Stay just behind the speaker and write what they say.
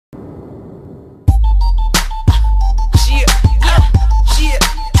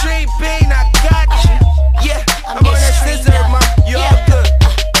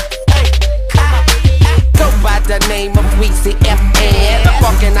name of Weezy FN. I'm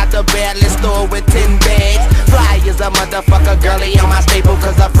walking out the badly store with 10 bags. Fly is a motherfucker, girlie on my staple,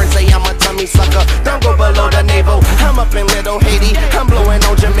 cause her friends say I'm a tummy sucker. Don't go below the navel. I'm up in Little Haiti, I'm blowing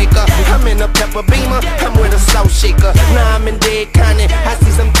on Jamaica. I'm in a pepper beamer, I'm with a salt shaker. Now I'm in dead Connie, I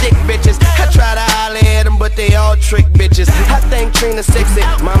see some thick bitches. I try to holler at them, but they all trick bitches. I think Trina sexy,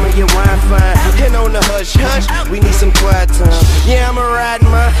 mama your wine fine. And on the hush hush, we need some quiet time. Yeah, I'm a ride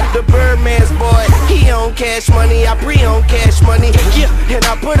mine, the Birdman's boy. He on cash money, I pre-own cash money. Yeah, and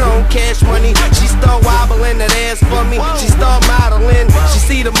I put on cash money. She start wobbling that ass for me. She